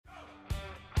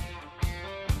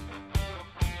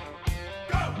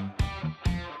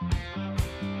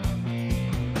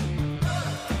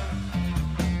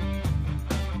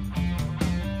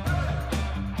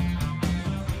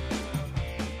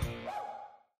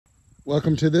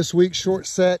Welcome to this week's short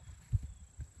set.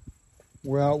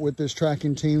 We're out with this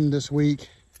tracking team this week,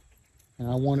 and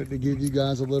I wanted to give you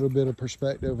guys a little bit of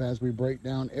perspective as we break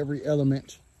down every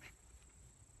element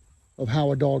of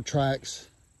how a dog tracks,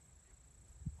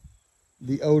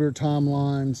 the odor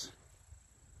timelines,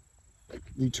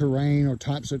 the terrain or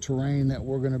types of terrain that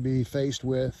we're going to be faced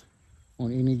with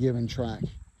on any given track.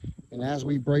 And as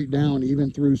we break down,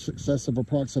 even through successive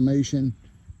approximation,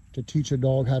 to teach a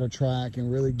dog how to track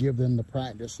and really give them the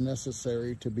practice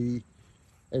necessary to be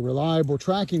a reliable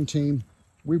tracking team,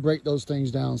 we break those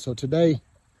things down. So today,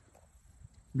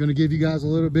 I'm going to give you guys a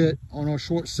little bit on our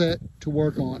short set to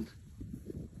work on.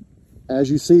 As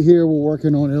you see here, we're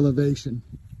working on elevation.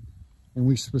 And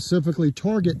we specifically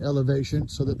target elevation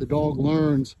so that the dog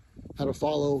learns how to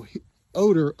follow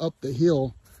odor up the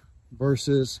hill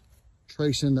versus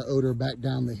tracing the odor back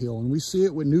down the hill. And we see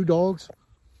it with new dogs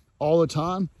all the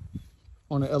time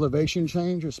on an elevation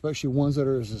change, especially ones that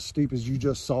are as steep as you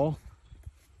just saw.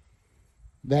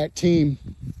 That team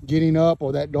getting up,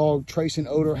 or that dog tracing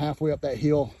odor halfway up that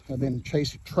hill and then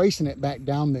tracing it back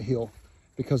down the hill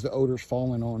because the odor's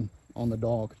falling on the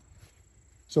dog.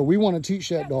 So we want to teach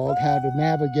that dog how to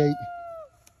navigate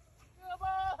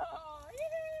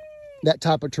that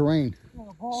type of terrain.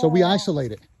 So we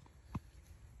isolate it.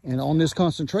 And on this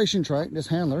concentration track, this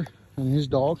handler and his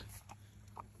dog,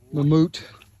 Mammut,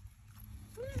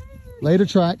 laid a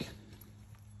track,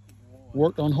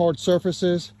 worked on hard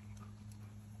surfaces,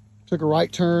 took a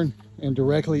right turn and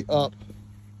directly up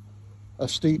a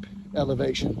steep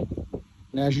elevation.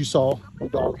 And as you saw, the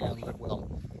dog handled it well.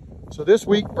 So this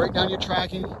week, break down your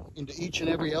tracking into each and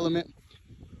every element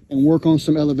and work on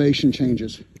some elevation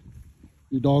changes.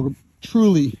 Your dog will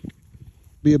truly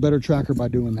be a better tracker by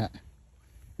doing that.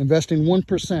 Investing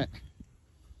 1%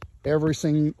 every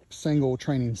single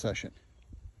training session.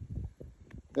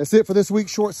 That's it for this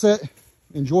week's short set.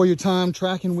 Enjoy your time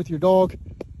tracking with your dog.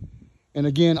 And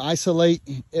again, isolate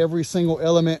every single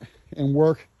element and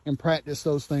work and practice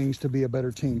those things to be a better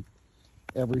team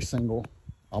every single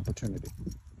opportunity.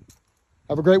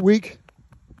 Have a great week.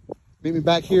 Meet me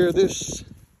back here, this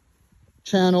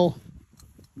channel,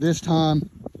 this time,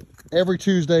 every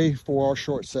Tuesday for our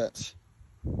short sets.